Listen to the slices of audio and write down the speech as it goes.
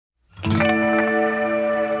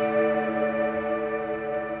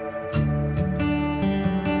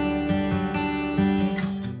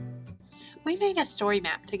a story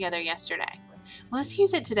map together yesterday. Let's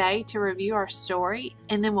use it today to review our story,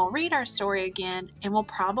 and then we'll read our story again, and we'll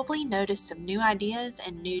probably notice some new ideas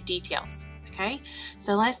and new details. Okay,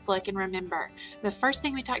 so let's look and remember. The first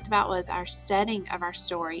thing we talked about was our setting of our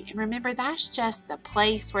story, and remember that's just the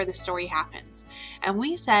place where the story happens. And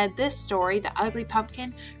we said this story, The Ugly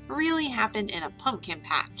Pumpkin, really happened in a pumpkin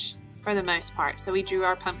patch for the most part. So we drew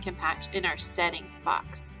our pumpkin patch in our setting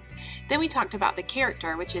box. Then we talked about the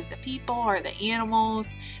character, which is the people or the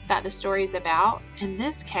animals that the story is about. In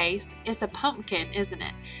this case, it's a pumpkin, isn't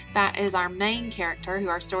it? That is our main character who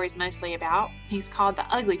our story is mostly about. He's called the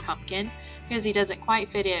Ugly Pumpkin because he doesn't quite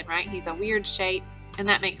fit in, right? He's a weird shape, and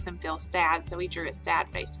that makes him feel sad, so we drew a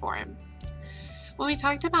sad face for him. When we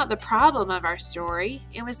talked about the problem of our story,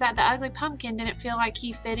 it was that the Ugly Pumpkin didn't feel like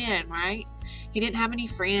he fit in, right? He didn't have any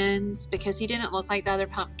friends because he didn't look like the other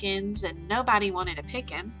pumpkins, and nobody wanted to pick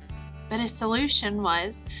him. But his solution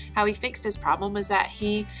was, how he fixed his problem was that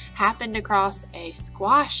he happened across a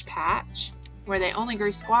squash patch where they only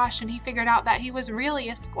grew squash, and he figured out that he was really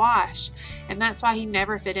a squash, and that's why he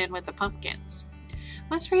never fit in with the pumpkins.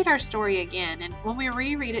 Let's read our story again, and when we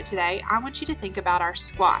reread it today, I want you to think about our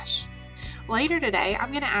squash. Later today,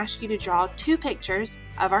 I'm going to ask you to draw 2 pictures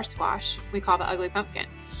of our squash we call the Ugly Pumpkin.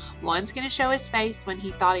 One's going to show his face when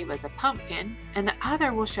he thought he was a pumpkin, and the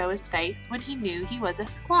other will show his face when he knew he was a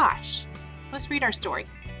squash. Let's read our story.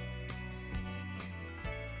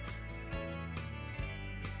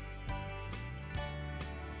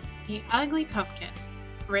 The Ugly Pumpkin,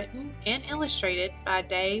 written and illustrated by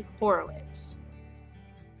Dave Horowitz.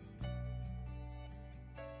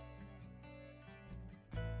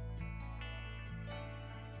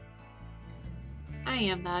 I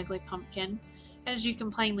am the Ugly Pumpkin. As you can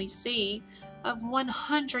plainly see, of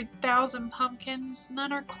 100,000 pumpkins,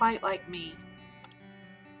 none are quite like me.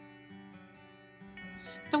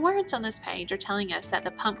 The words on this page are telling us that the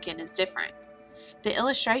pumpkin is different. The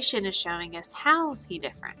illustration is showing us how is he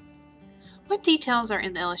different. What details are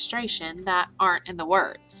in the illustration that aren't in the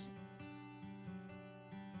words?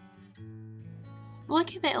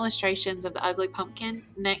 Look at the illustrations of the Ugly Pumpkin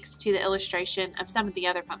next to the illustration of some of the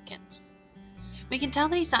other pumpkins. We can tell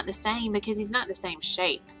that he's not the same because he's not the same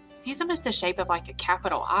shape. He's almost the shape of like a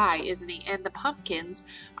capital I, isn't he? And the pumpkins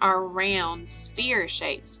are round sphere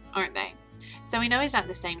shapes, aren't they? So we know he's not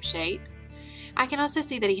the same shape. I can also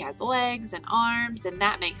see that he has legs and arms, and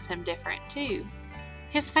that makes him different too.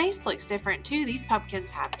 His face looks different too. These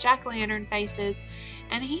pumpkins have jack-o'-lantern faces,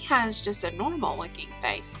 and he has just a normal looking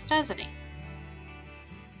face, doesn't he?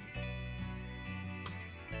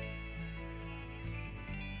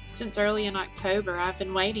 Since early in October, I've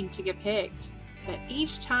been waiting to get picked, but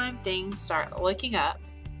each time things start looking up,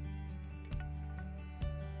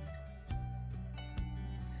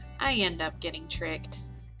 I end up getting tricked.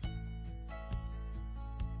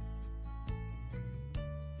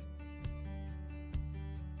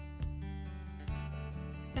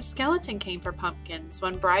 A skeleton came for pumpkins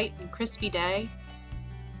one bright and crispy day.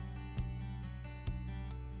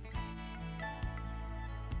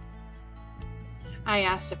 I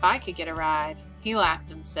asked if I could get a ride. He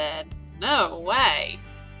laughed and said, "No way."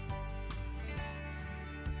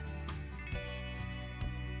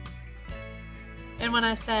 And when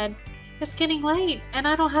I said, "It's getting late and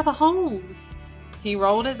I don't have a home," he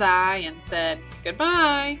rolled his eye and said,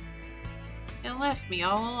 "Goodbye," and left me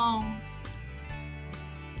all alone.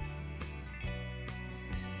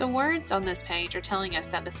 The words on this page are telling us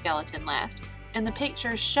that the skeleton left, and the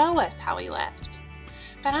pictures show us how he left.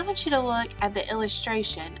 But I want you to look at the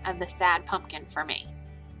illustration of the sad pumpkin for me.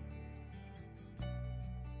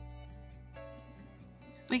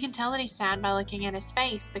 We can tell that he's sad by looking at his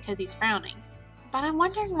face because he's frowning. But I'm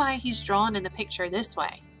wondering why he's drawn in the picture this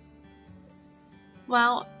way.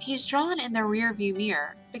 Well, he's drawn in the rear view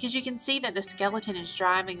mirror because you can see that the skeleton is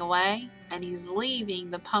driving away and he's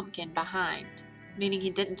leaving the pumpkin behind, meaning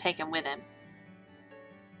he didn't take him with him.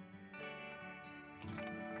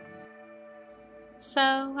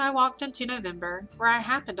 So I walked into November, where I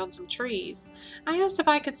happened on some trees. I asked if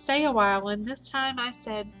I could stay a while, and this time I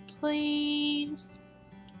said, "Please."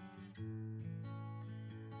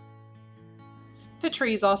 The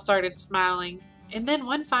trees all started smiling, and then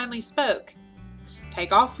one finally spoke.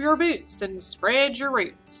 "Take off your boots and spread your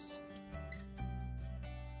roots."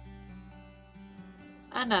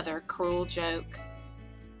 Another cruel joke.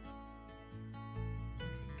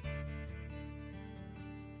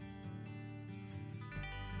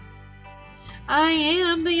 "I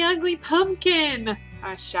am the Ugly Pumpkin,"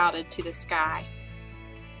 I shouted to the sky.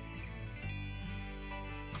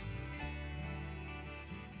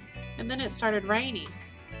 And then it started raining,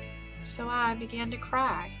 so I began to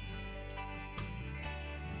cry.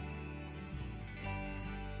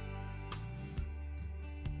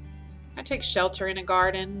 I took shelter in a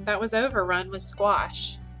garden that was overrun with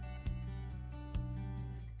squash.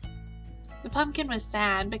 The pumpkin was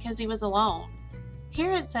sad because he was alone.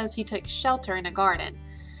 Here it says he took shelter in a garden.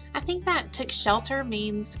 I think that took shelter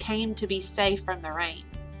means came to be safe from the rain.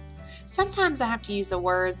 Sometimes I have to use the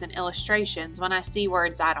words and illustrations when I see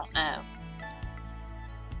words I don't know.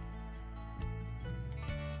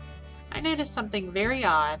 I noticed something very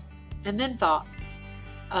odd and then thought,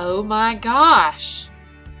 oh my gosh!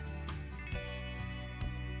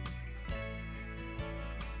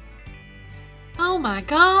 Oh my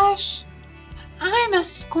gosh! I'm a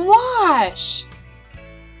squash!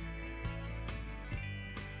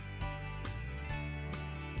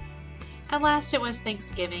 At last it was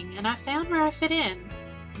Thanksgiving, and I found where I fit in.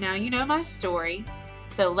 Now you know my story,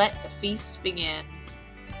 so let the feast begin.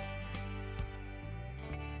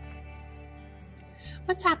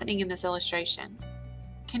 What's happening in this illustration?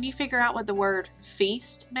 Can you figure out what the word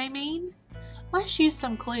feast may mean? Let's use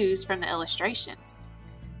some clues from the illustrations.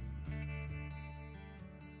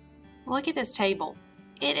 Look at this table.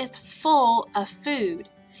 It is full of food.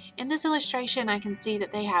 In this illustration, I can see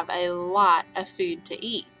that they have a lot of food to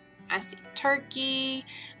eat. I see turkey,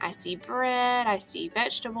 I see bread, I see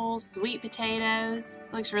vegetables, sweet potatoes.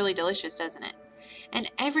 Looks really delicious, doesn't it?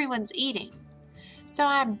 And everyone's eating. So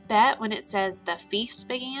I bet when it says the feast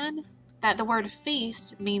began, that the word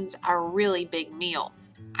feast means a really big meal.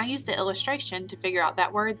 I used the illustration to figure out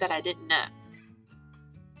that word that I didn't know.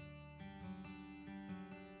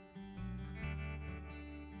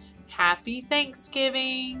 Happy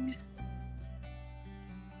Thanksgiving!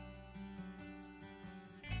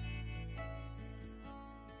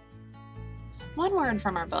 One word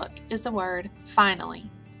from our book is the word finally.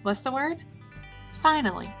 What's the word?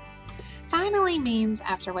 Finally. Finally means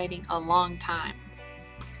after waiting a long time.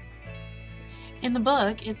 In the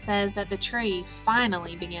book, it says that the tree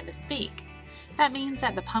finally began to speak. That means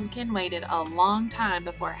that the pumpkin waited a long time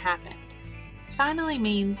before it happened. Finally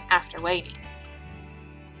means after waiting.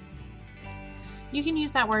 You can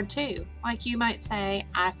use that word too. Like you might say,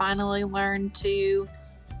 I finally learned to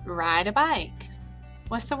ride a bike.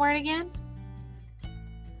 What's the word again?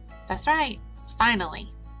 That's right,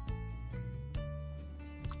 finally.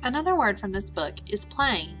 Another word from this book is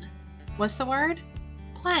plain. What's the word?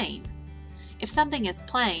 Plain. If something is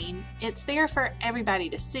plain, it's there for everybody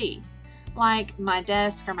to see. Like my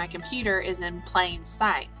desk or my computer is in plain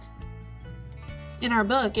sight. In our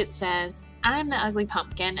book, it says, I'm the ugly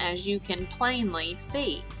pumpkin as you can plainly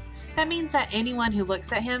see. That means that anyone who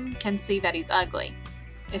looks at him can see that he's ugly.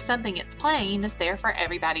 If something is plain, it's there for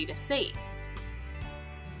everybody to see.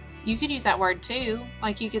 You could use that word too,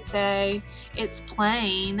 like you could say, it's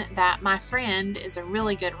plain that my friend is a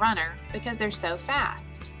really good runner because they're so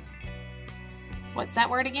fast. What's that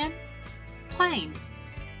word again? Plain.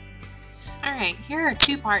 Alright, here are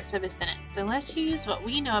two parts of a sentence, so let's use what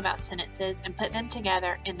we know about sentences and put them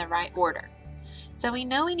together in the right order. So we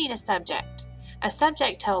know we need a subject. A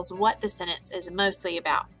subject tells what the sentence is mostly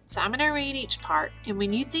about. So I'm going to read each part, and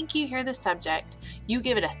when you think you hear the subject, you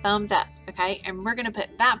give it a thumbs up, okay? And we're going to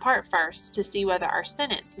put that part first to see whether our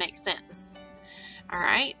sentence makes sense.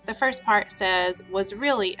 Alright, the first part says, was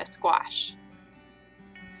really a squash.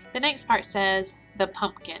 The next part says, the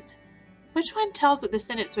pumpkin. Which one tells what the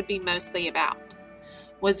sentence would be mostly about?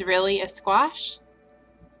 Was really a squash?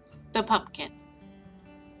 The pumpkin.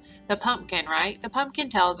 The pumpkin, right? The pumpkin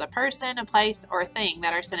tells a person, a place, or a thing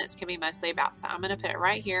that our sentence can be mostly about. So I'm going to put it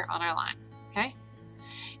right here on our line, okay?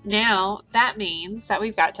 Now, that means that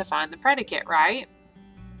we've got to find the predicate, right?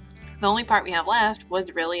 The only part we have left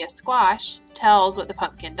was really a squash tells what the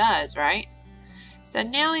pumpkin does, right? So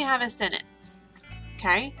now we have a sentence,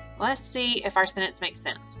 okay? Let's see if our sentence makes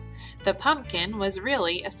sense. The pumpkin was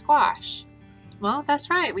really a squash. Well, that's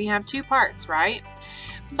right. We have two parts, right?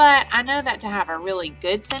 But I know that to have a really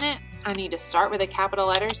good sentence, I need to start with a capital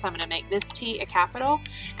letter, so I'm going to make this T a capital,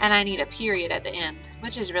 and I need a period at the end,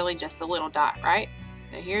 which is really just a little dot, right?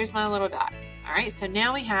 So here's my little dot. All right, so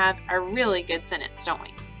now we have a really good sentence, don't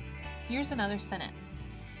we? Here's another sentence.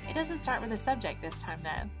 It doesn't start with a subject this time,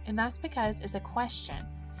 though, and that's because it's a question.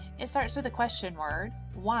 It starts with a question word,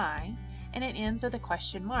 why, and it ends with a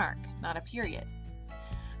question mark, not a period.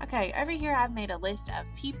 Okay, over here I've made a list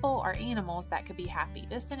of people or animals that could be happy.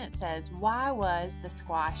 This sentence says, why was the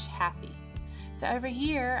squash happy? So over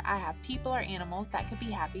here I have people or animals that could be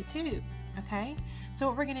happy too. Okay, so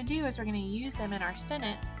what we're going to do is we're going to use them in our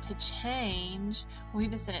sentence to change who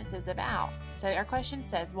the sentence is about. So our question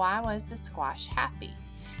says, why was the squash happy?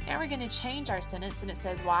 Now we're going to change our sentence and it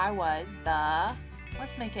says, why was the,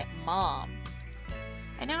 let's make it mom.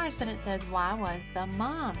 And now our sentence says, why was the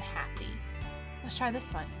mom happy? Let's try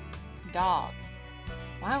this one. Dog.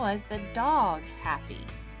 Why was the dog happy?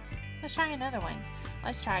 Let's try another one.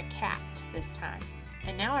 Let's try cat this time.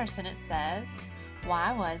 And now our sentence says,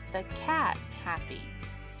 why was the cat happy?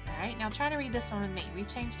 All right, now try to read this one with me. We've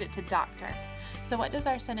changed it to doctor. So what does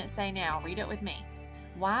our sentence say now? Read it with me.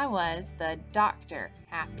 Why was the doctor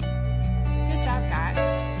happy? Good job,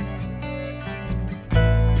 guys.